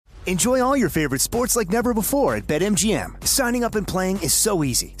Enjoy all your favorite sports like never before at BetMGM. Signing up and playing is so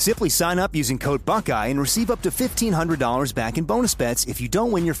easy. Simply sign up using code Buckeye and receive up to $1,500 back in bonus bets if you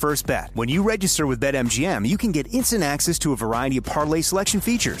don't win your first bet. When you register with BetMGM, you can get instant access to a variety of parlay selection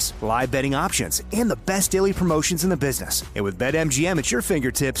features, live betting options, and the best daily promotions in the business. And with BetMGM at your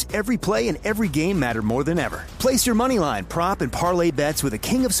fingertips, every play and every game matter more than ever. Place your moneyline, prop, and parlay bets with the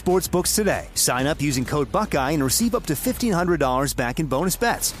king of sportsbooks today. Sign up using code Buckeye and receive up to $1,500 back in bonus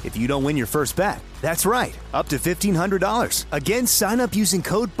bets if you don't win your first bet. That's right, up to $1,500. Again, sign up using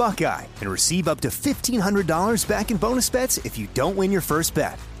code Buckeye and receive up to $1,500 back in bonus bets if you don't win your first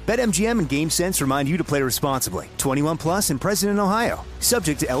bet. BetMGM and GameSense remind you to play responsibly. 21 plus and present in Ohio.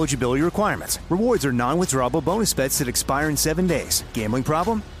 Subject to eligibility requirements. Rewards are non-withdrawable bonus bets that expire in 7 days. Gambling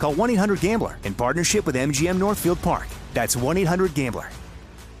problem? Call 1-800-GAMBLER in partnership with MGM Northfield Park. That's 1-800-GAMBLER.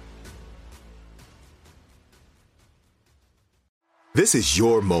 This is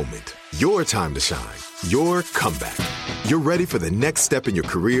your moment, your time to shine, your comeback. You're ready for the next step in your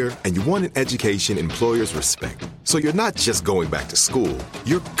career, and you want an education employers respect. So you're not just going back to school,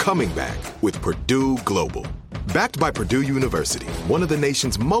 you're coming back with Purdue Global. Backed by Purdue University, one of the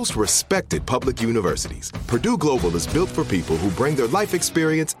nation's most respected public universities, Purdue Global is built for people who bring their life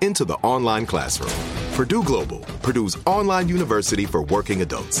experience into the online classroom. Purdue Global, Purdue's online university for working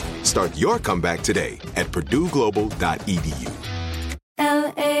adults. Start your comeback today at purdueglobal.edu.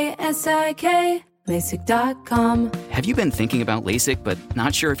 LASIK, LASIK.com. Have you been thinking about LASIK but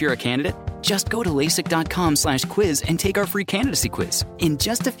not sure if you're a candidate? Just go to LASIK.com/quiz and take our free candidacy quiz. In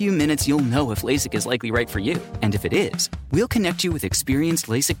just a few minutes, you'll know if LASIK is likely right for you. And if it is, we'll connect you with experienced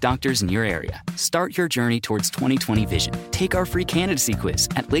LASIK doctors in your area. Start your journey towards 20/20 vision. Take our free candidacy quiz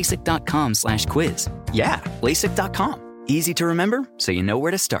at LASIK.com/quiz. Yeah, LASIK.com. Easy to remember, so you know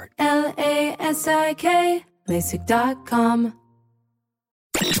where to start. LASIK, LASIK.com.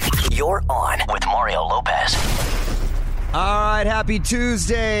 You're on with Mario Lopez. All right, happy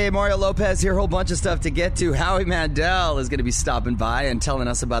Tuesday. Mario Lopez here. A whole bunch of stuff to get to. Howie Mandel is going to be stopping by and telling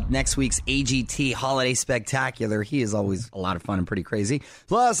us about next week's AGT Holiday Spectacular. He is always a lot of fun and pretty crazy.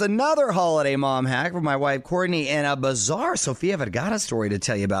 Plus, another holiday mom hack from my wife, Courtney, and a bizarre Sofia Vergara story to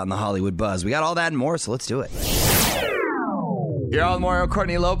tell you about in the Hollywood Buzz. We got all that and more, so let's do it. You're on Mario,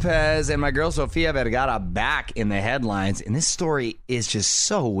 Courtney Lopez, and my girl Sofia Vergara back in the headlines. And this story is just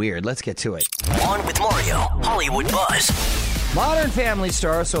so weird. Let's get to it. On with Mario, Hollywood Buzz. Modern Family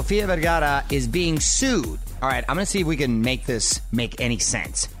star Sofia Vergara is being sued. All right, I'm going to see if we can make this make any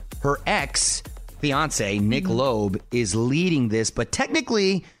sense. Her ex-fiance, Nick Loeb, is leading this, but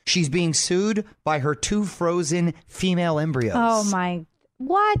technically she's being sued by her 2 frozen female embryos. Oh, my...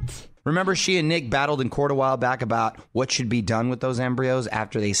 What? Remember, she and Nick battled in court a while back about what should be done with those embryos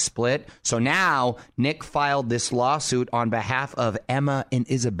after they split. So now Nick filed this lawsuit on behalf of Emma and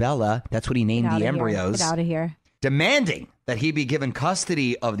Isabella. That's what he named the embryos. Get out of here. Demanding that he be given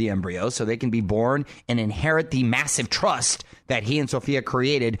custody of the embryos so they can be born and inherit the massive trust that he and Sofia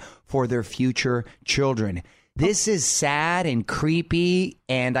created for their future children. This is sad and creepy,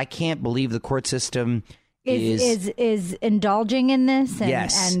 and I can't believe the court system is indulging in this, and,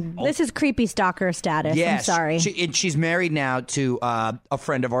 yes, and this is creepy stalker status. Yes. I'm sorry. She's married now to a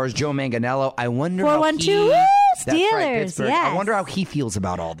friend of ours, Joe Manganiello. I wonder 412 Steelers. Right, yes. I wonder how he feels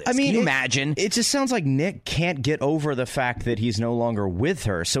about all this. I mean, can you imagine? It just sounds like Nick can't get over the fact that he's no longer with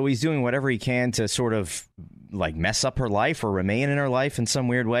her, so he's doing whatever he can to sort of like mess up her life or remain in her life in some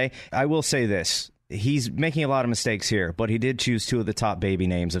weird way. I will say this. He's making a lot of mistakes here, but he did choose 2 of the top baby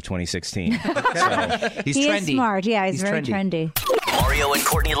names of 2016. So, he's he trendy. Is smart. Yeah, he's very trendy. Mario and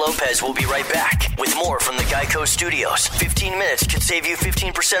Courtney Lopez will be right back with more from the Geico Studios. 15 minutes could save you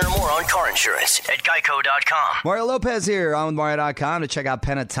 15% or more on car insurance at geico.com. Mario Lopez here on Mario.com to check out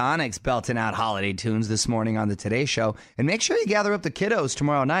Pentatonix belting out holiday tunes this morning on the Today Show. And make sure you gather up the kiddos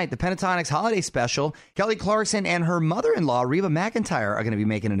tomorrow night. The Pentatonix holiday special. Kelly Clarkson and her mother-in-law, Reba McEntire, are going to be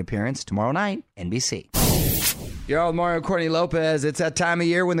making an appearance tomorrow night, NBC. You're on Mario Courtney Lopez. It's that time of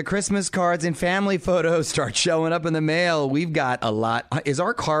year when the Christmas cards and family photos start showing up in the mail. We've got a lot. Is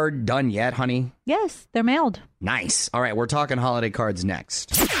our card done yet, honey? Yes, they're mailed. Nice. All right, we're talking holiday cards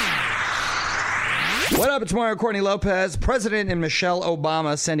next. What up? It's Mario Courtney Lopez. President and Michelle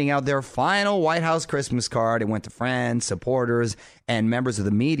Obama sending out their final White House Christmas card. It went to friends, supporters, and members of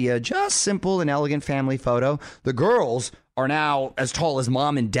the media. Just simple and elegant family photo. The girls are now as tall as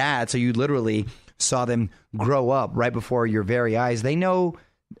mom and dad, so you literally saw them grow up right before your very eyes. They know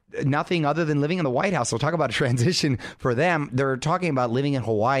nothing other than living in the White House. So talk about a transition for them. They're talking about living in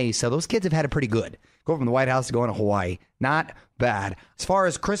Hawaii, so those kids have had it pretty good. Go from the White House to going to Hawaii. Not bad. As far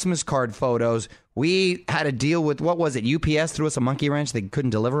as Christmas card photos, we had a deal with, what was it? UPS threw us a monkey wrench. They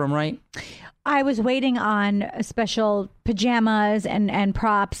couldn't deliver them right. I was waiting on special pajamas and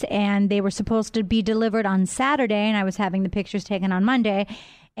props, and they were supposed to be delivered on Saturday, and I was having the pictures taken on Monday,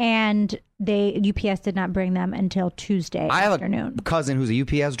 and UPS did not bring them until Tuesday afternoon. I have a cousin who's a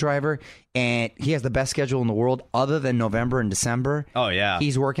UPS driver, and he has the best schedule in the world other than November and December. Oh, yeah.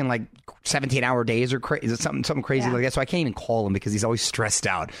 He's working like 17-hour days or something crazy like that. So I can't even call him because he's always stressed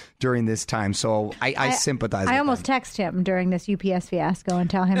out during this time. So I sympathize with him. I almost text him during this UPS fiasco and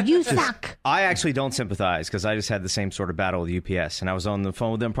tell him, you suck. I actually don't sympathize because I just had the same sort of battle with UPS. And I was on the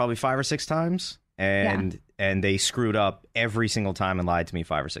phone with them probably 5 or 6 times. And they screwed up every single time and lied to me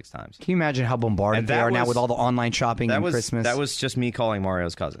 5 or 6 times. Can you imagine how bombarded they are now with all the online shopping and Christmas? That was just me calling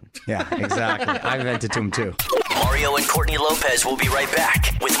Mario's cousin. Yeah, exactly. I vented to him, too. Mario and Courtney Lopez will be right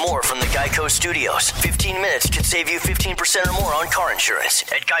back with more from the Geico Studios. 15 minutes could save you 15% or more on car insurance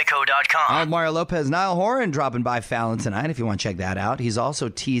at geico.com. I'm Mario Lopez. Niall Horan dropping by Fallon tonight if you want to check that out. He's also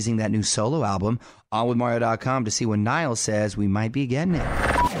teasing that new solo album, onwithmario.com, to see when Niall says we might be getting it.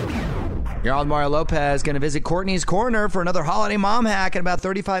 You're on Mario Lopez, going to visit Courtney's Corner for another holiday mom hack in about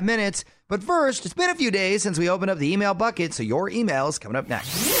 35 minutes. But first, it's been a few days since we opened up the email bucket, so your email's coming up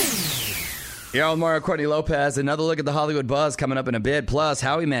next. You're on Mario, Courtney Lopez. Another look at the Hollywood buzz coming up in a bit. Plus,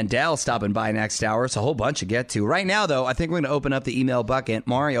 Howie Mandel stopping by next hour. It's a whole bunch to get to. Right now, though, I think we're going to open up the email bucket,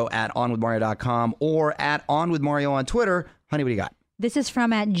 Mario at onwithmario.com or at onwithmario on Twitter. Honey, what do you got? This is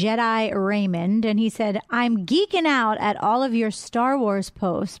from at Jedi Raymond, and he said, I'm geeking out at all of your Star Wars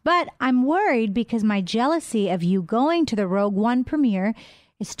posts, but I'm worried because my jealousy of you going to the Rogue One premiere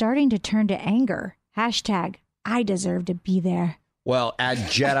is starting to turn to anger. Hashtag, I deserve to be there. Well, at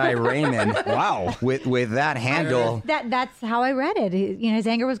Jedi Raymond, wow, with that handle. That's how I read it. His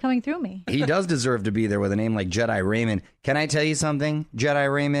anger was coming through me. He does deserve to be there with a name like Jedi Raymond. Can I tell you something,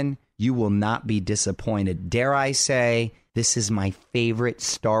 Jedi Raymond? You will not be disappointed. Dare I say, this is my favorite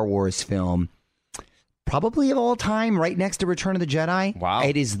Star Wars film, probably of all time, right next to Return of the Jedi. Wow.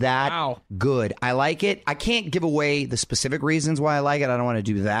 It is that good. I like it. I can't give away the specific reasons why I like it. I don't want to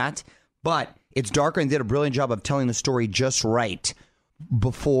do that. But it's darker and did a brilliant job of telling the story just right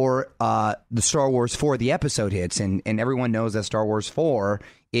before the Star Wars 4, the episode hits. And everyone knows that Star Wars 4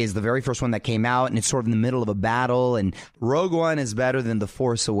 is the very first one that came out, and it's sort of in the middle of a battle. And Rogue One is better than The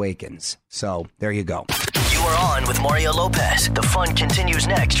Force Awakens. So there you go. You are on with Mario Lopez. The fun continues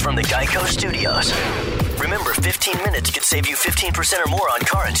next from the Geico Studios. Remember, 15 minutes could save you 15% or more on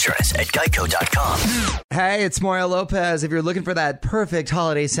car insurance at geico.com. Hey, it's Mario Lopez. If you're looking for that perfect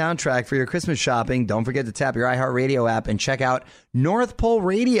holiday soundtrack for your Christmas shopping, don't forget to tap your iHeartRadio app and check out North Pole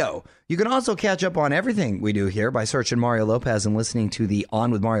Radio. You can also catch up on everything we do here by searching Mario Lopez and listening to the On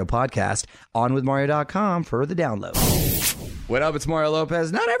With Mario podcast, onwithmario.com for the download. What up? It's Mario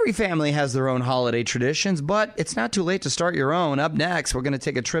Lopez. Not every family has their own holiday traditions, but it's not too late to start your own. Up next, we're going to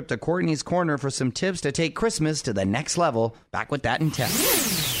take a trip to Courtney's Corner for some tips to take Christmas to the next level. Back with that in 10.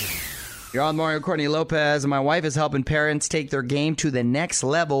 You're on Mario, Courtney Lopez, and my wife is helping parents take their game to the next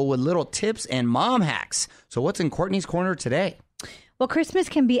level with little tips and mom hacks. So what's in Courtney's Corner today? Well, Christmas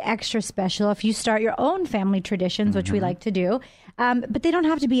can be extra special if you start your own family traditions, which we like to do, but they don't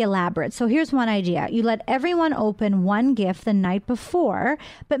have to be elaborate. So here's one idea. You let everyone open one gift the night before,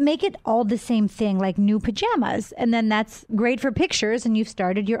 but make it all the same thing, like new pajamas. And then that's great for pictures, and you've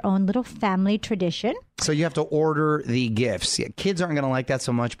started your own little family tradition. So you have to order the gifts. Yeah, kids aren't going to like that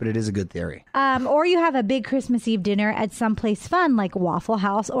so much, but it is a good theory. Or you have a big Christmas Eve dinner at someplace fun like Waffle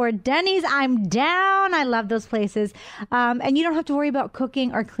House or Denny's. I'm down. I love those places. And you don't have to worry about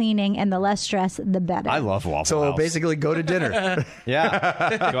cooking or cleaning, and the less stress, the better. I love Waffle House. So basically go to dinner.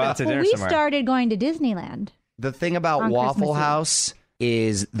 Yeah. Go out to dinner we somewhere. started going to Disneyland. The thing about Waffle House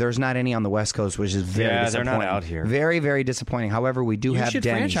is there's not any on the West Coast, which is very disappointing. They're not out here. Very, very disappointing. However, we do have Denny's. You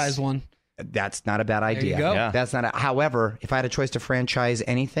should franchise one. That's not a bad idea. There you go. Yeah. That's not. However, if I had a choice to franchise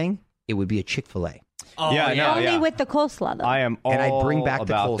anything, it would be a Chick-fil-A. Oh, Only with the coleslaw, though. I am all And I'd bring back the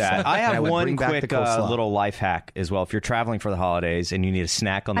about coleslaw. that. I have And I would one bring back quick the coleslaw. little life hack as well. If you're traveling for the holidays and you need a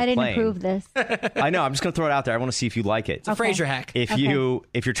snack on the I didn't plane. approve this. I know. I'm just going to throw it out there. I want to see if you like it. It's a Frasier hack. If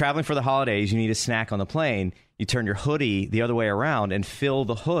you're traveling for the holidays, you need a snack on the plane. You turn your hoodie the other way around and fill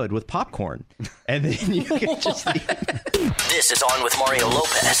the hood with popcorn, and then you can just eat. This is On with Mario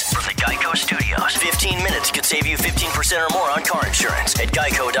Lopez from the Geico Studios. 15 minutes could save you 15% or more on car insurance at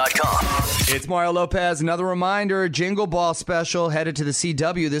geico.com. It's Mario Lopez. Another reminder, Jingle Ball special headed to the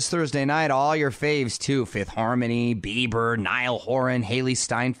CW this Thursday night. All your faves, too. Fifth Harmony, Bieber, Niall Horan, Haley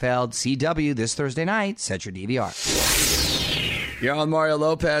Steinfeld. CW this Thursday night. Set your DVR. You're on Mario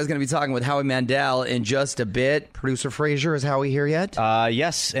Lopez. Going to be talking with Howie Mandel in just a bit. Producer Frazier, is Howie here yet?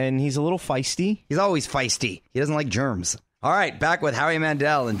 Yes, and he's a little feisty. He's always feisty. He doesn't like germs. All right, back with Howie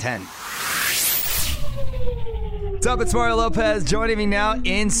Mandel in 10. What's up? It's Mario Lopez. Joining me now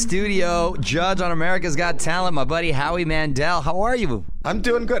in studio, judge on America's Got Talent, my buddy Howie Mandel. How are you? I'm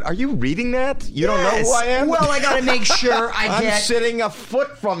doing good. Are you reading that? You don't know who I am? Well, I got to make sure I get... I'm sitting a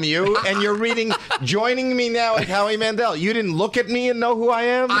foot from you, and you're reading, joining me now at Howie Mandel. You didn't look at me and know who I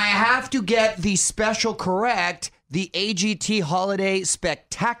am? I have to get the special correct, the AGT Holiday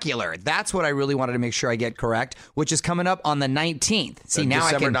Spectacular. That's what I really wanted to make sure I get correct, which is coming up on the 19th. See, now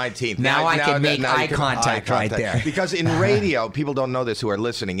December I can 19th. Now I can make eye contact right there. Because in radio, people don't know this who are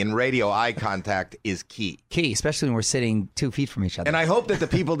listening. In radio, eye contact is key. Key, especially when we're sitting 2 feet from each other. And I hope that the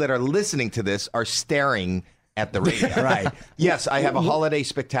people that are listening to this are staring at the radio. Right. Yes, I have a holiday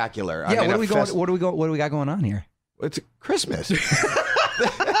spectacular. Yeah, what do we got going on here? It's Christmas.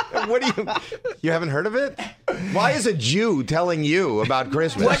 What do you haven't heard of it? Why is a Jew telling you about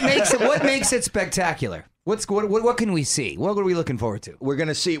Christmas? What makes it spectacular? What can we see? What are we looking forward to? We're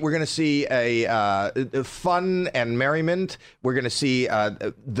gonna see a fun and merriment. We're gonna see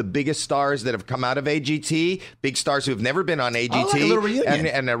the biggest stars that have come out of AGT, big stars who have never been on AGT, like a little reunion.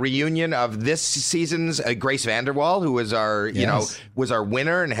 and a reunion of this season's Grace VanderWaal, who was our was our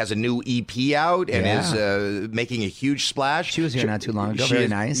winner and has a new EP out and is making a huge splash. She was here not too long ago. Very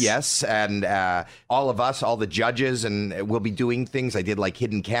nice. Yes, and all of us, all the judges, and we'll be doing things. I did like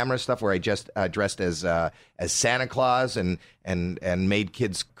hidden camera stuff where I just dressed as Santa Claus and made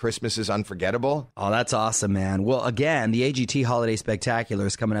kids' Christmases unforgettable. Oh, that's awesome, man. Well, again, the AGT Holiday Spectacular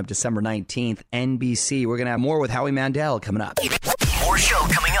is coming up December 19th, NBC. We're going to have more with Howie Mandel coming up. More show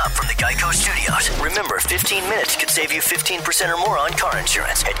coming up from the Geico Studios. Remember, 15 minutes could save you 15% or more on car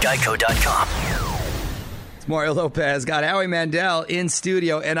insurance at geico.com. It's Mario Lopez, got Howie Mandel in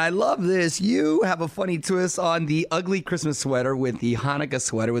studio, and I love this. You have a funny twist on the ugly Christmas sweater with the Hanukkah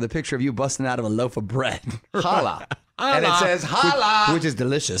sweater with a picture of you busting out of a loaf of bread. Challah. And it says challah. Which is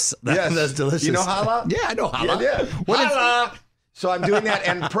delicious. Yes. That's delicious. You know challah? Yeah, I know challah. Yeah. Challah. So I'm doing that,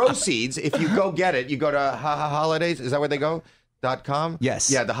 and proceeds, if you go get it, you go to HaHa Holidays. Is that where they go? .com? Yes.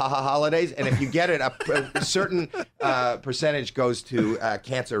 Yeah, the HaHa Holidays. And if you get it, a certain percentage goes to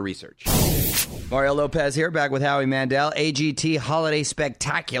cancer research. Mario Lopez here, back with Howie Mandel. AGT Holiday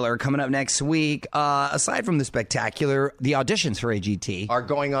Spectacular coming up next week. Aside from the spectacular, the auditions for AGT are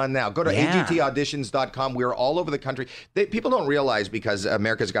going on now. Go to agtauditions.com. We're all over the country. People don't realize, because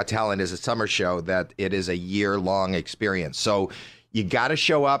America's Got Talent is a summer show, that it is a year-long experience. So you got to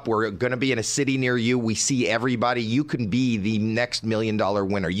show up. We're going to be in a city near you. We see everybody. You can be the next $1 million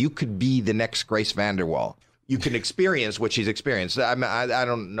winner. You could be the next Grace VanderWaal. You can experience what she's experienced. I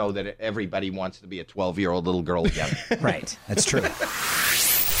don't know that everybody wants to be a 12-year-old little girl again. Right. That's true.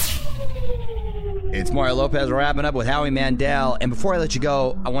 It's Mario Lopez. We're wrapping up with Howie Mandel. And before I let you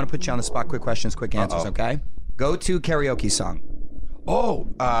go, I want to put you on the spot. Quick questions, quick answers, okay? Go to karaoke song. Oh,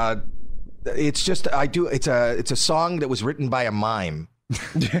 it's just It's a song that was written by a mime.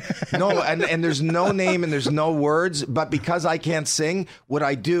 No, and there's no name and there's no words. But because I can't sing, what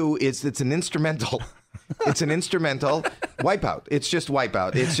I do is it's an instrumental. It's an instrumental. Wipeout. It's just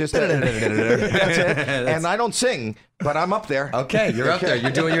Wipeout. It's just that's it. And I don't sing, but I'm up there. Okay, you're up there.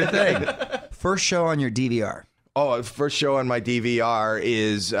 You're doing your thing. First show on your DVR. Oh, first show on my DVR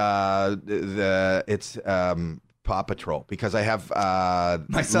is Paw Patrol, because I have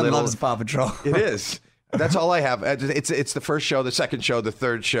my son loves Paw Patrol. It is. That's all I have. It's the first show, the second show, the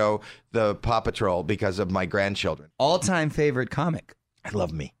third show, the Paw Patrol, because of my grandchildren. All-time favorite comic. I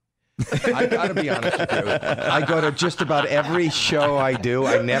love me. I gotta be honest with you. I go to just about every show I do.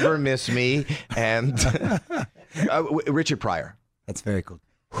 I never miss me. And Richard Pryor. That's very cool.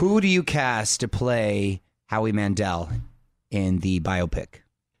 Who do you cast to play Howie Mandel in the biopic?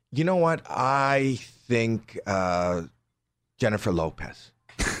 You know what? I think Jennifer Lopez.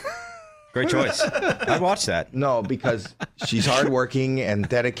 Great choice. I'd watch that. No, because she's hardworking and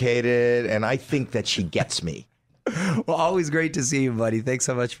dedicated, and I think that she gets me. Well, always great to see you, buddy. Thanks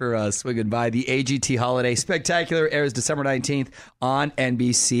so much for swinging by. The AGT Holiday Spectacular airs December 19th on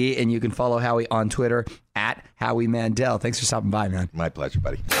NBC, and you can follow Howie on Twitter at Howie Mandel. Thanks for stopping by, man. My pleasure,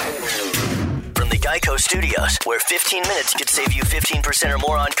 buddy. From the Geico Studios, where 15 minutes could save you 15% or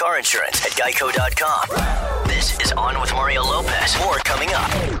more on car insurance at geico.com. This is On with Mario Lopez. More coming up.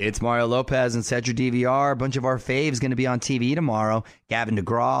 It's Mario Lopez and Set Your DVR. A bunch of our faves going to be on TV tomorrow. Gavin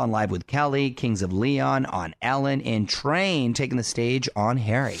DeGraw on Live with Kelly, Kings of Leon on Ellen, and Train taking the stage on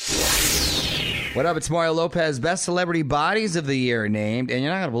Harry. What up? It's Mario Lopez. Best celebrity bodies of the year named, and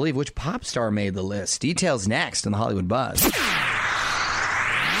you're not going to believe which pop star made the list. Details next on the Hollywood Buzz.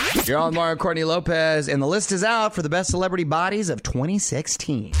 You're on Mario Courtney Lopez, and the list is out for the best celebrity bodies of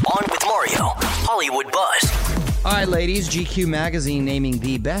 2016. On with Mario, Hollywood Buzz. All right, ladies, GQ magazine naming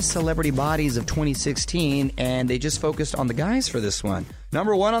the best celebrity bodies of 2016, and they just focused on the guys for this one.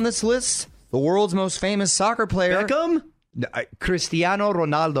 Number one on this list, the world's most famous soccer player. Beckham? Cristiano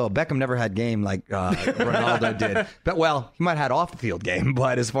Ronaldo. Beckham never had game like Ronaldo did. But, well, he might have had off-the-field game,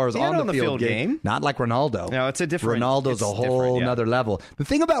 but as far as on the field game, not like Ronaldo. No, it's a different... Ronaldo's a whole nother level. The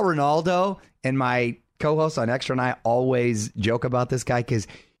thing about Ronaldo, and my co-host on Extra and I always joke about this guy, because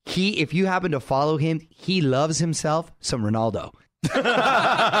if you happen to follow him, he loves himself some Ronaldo.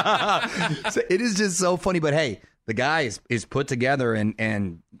 So it is just so funny, but hey, the guy is put together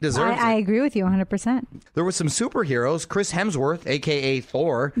and deserves it. I agree with you 100%. There were some superheroes. Chris Hemsworth, a.k.a.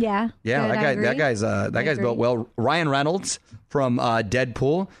 Thor. Yeah. Yeah, that guy's built well. Ryan Reynolds from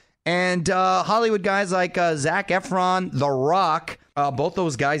Deadpool. And Hollywood guys like Zac Efron, The Rock. Both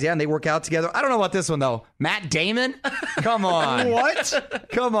those guys, and they work out together. I don't know about this one, though. Matt Damon? Come on. What?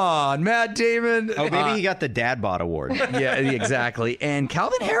 Come on, Matt Damon. Oh, maybe he got the Dad Bod Award. Yeah, exactly. And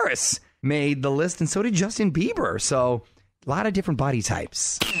Calvin Harris made the list, and so did Justin Bieber. So a lot of different body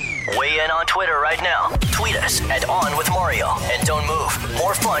types. Weigh in on Twitter right now. Tweet us at On With Mario. And don't move.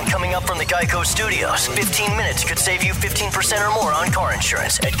 More fun coming up from the Geico Studios. 15 minutes could save you 15% or more on car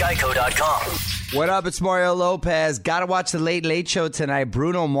insurance at geico.com. What up? It's Mario Lopez. Got to watch the Late Late Show tonight.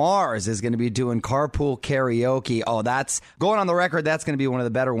 Bruno Mars is going to be doing carpool karaoke. Oh, that's going on the record. That's going to be one of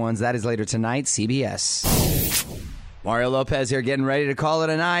the better ones. That is later tonight, CBS. Mario Lopez here, getting ready to call it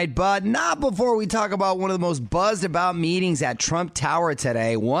a night, but not before we talk about one of the most buzzed about meetings at Trump Tower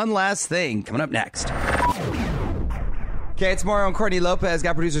today. One last thing coming up next. Okay, it's Mario and Courtney Lopez.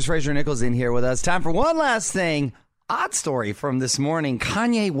 Got producers Fraser Nichols in here with us. Time for one last thing. Odd story from this morning.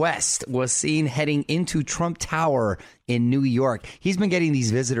 Kanye West was seen heading into Trump Tower in New York. He's been getting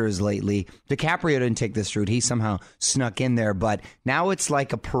these visitors lately. DiCaprio didn't take this route. He somehow snuck in there. But now it's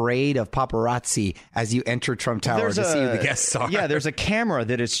like a parade of paparazzi as you enter Trump Tower to see who the guests are. Yeah, there's a camera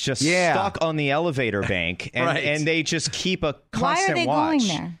that is just stuck on the elevator bank. And, and they just keep a constant watch. Why are they going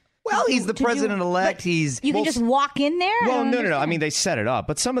there? Well, he's the president-elect. You can just walk in there? Well, no. I mean, they set it up.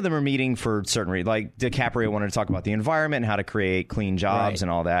 But some of them are meeting for certain reasons. Like DiCaprio wanted to talk about the environment and how to create clean jobs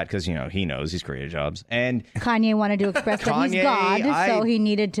and all that because, he knows he's created jobs. And Kanye wanted to express that he's God, so he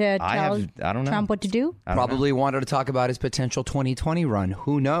needed to tell Trump what to do? Probably wanted to talk about his potential 2020 run.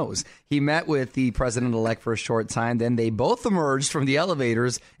 Who knows? He met with the president-elect for a short time. Then they both emerged from the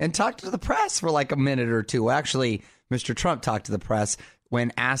elevators and talked to the press for like a minute or two. Actually, Mr. Trump talked to the press.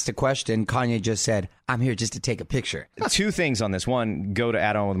 When asked a question, Kanye just said, I'm here just to take a picture. Two things on this. One, go to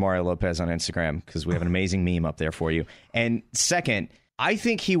 @On with Mario Lopez on Instagram because we have an amazing meme up there for you. And second, I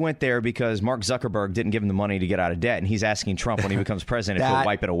think he went there because Mark Zuckerberg didn't give him the money to get out of debt, and he's asking Trump when he becomes president if he'll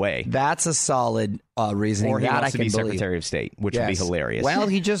wipe it away. That's a solid reasoning. Or he wants to be Secretary of State, which would be hilarious. Well,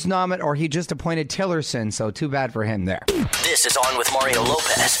 he just appointed Tillerson, so too bad for him there. This is On with Mario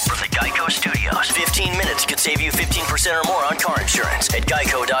Lopez from the Geico Studios. 15 minutes could save you 15% or more on car insurance at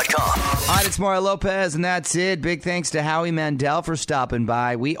geico.com. All right, it's Mario Lopez, and that's it. Big thanks to Howie Mandel for stopping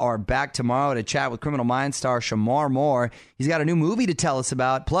by. We are back tomorrow to chat with Criminal Minds star Shamar Moore. He's got a new movie to tell us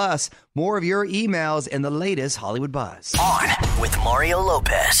about, plus more of your emails and the latest Hollywood buzz. On with Mario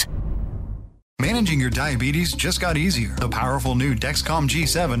Lopez. Managing your diabetes just got easier. The powerful new Dexcom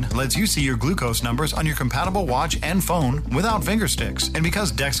G7 lets you see your glucose numbers on your compatible watch and phone without finger sticks. And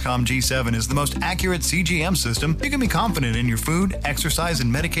because Dexcom G7 is the most accurate CGM system, you can be confident in your food, exercise,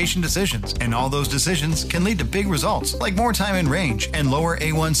 and medication decisions. And all those decisions can lead to big results, like more time in range and lower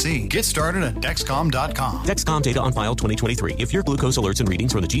A1C. Get started at Dexcom.com. Dexcom data on file 2023. If your glucose alerts and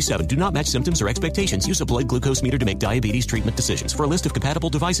readings from the G7 do not match symptoms or expectations, use a blood glucose meter to make diabetes treatment decisions. For a list of compatible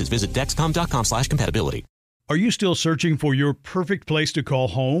devices, visit Dexcom.com/compatibility. Are you still searching for your perfect place to call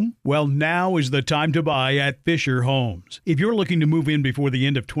home? Well, now is the time to buy at Fisher Homes. If you're looking to move in before the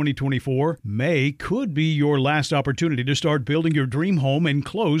end of 2024, May could be your last opportunity to start building your dream home and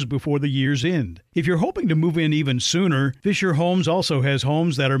close before the year's end. If you're hoping to move in even sooner, Fisher Homes also has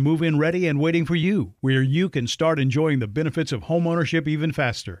homes that are move-in ready and waiting for you, where you can start enjoying the benefits of homeownership even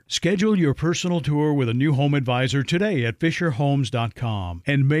faster. Schedule your personal tour with a new home advisor today at FisherHomes.com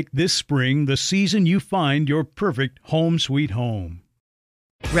and make this spring the season you find your perfect home sweet home.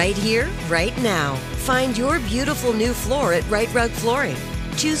 Right here, right now. Find your beautiful new floor at Right Rug Flooring.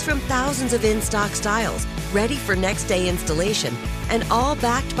 Choose from thousands of in-stock styles, ready for next day installation, and all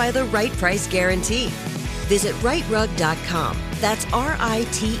backed by the right price guarantee. Visit rightrug.com. That's RITERUG.com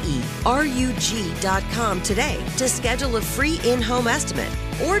today to schedule a free in-home estimate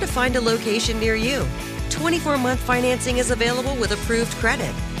or to find a location near you. 24-month financing is available with approved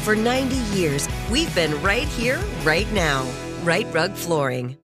credit. For 90 years, we've been right here, right now. Right Rug Flooring.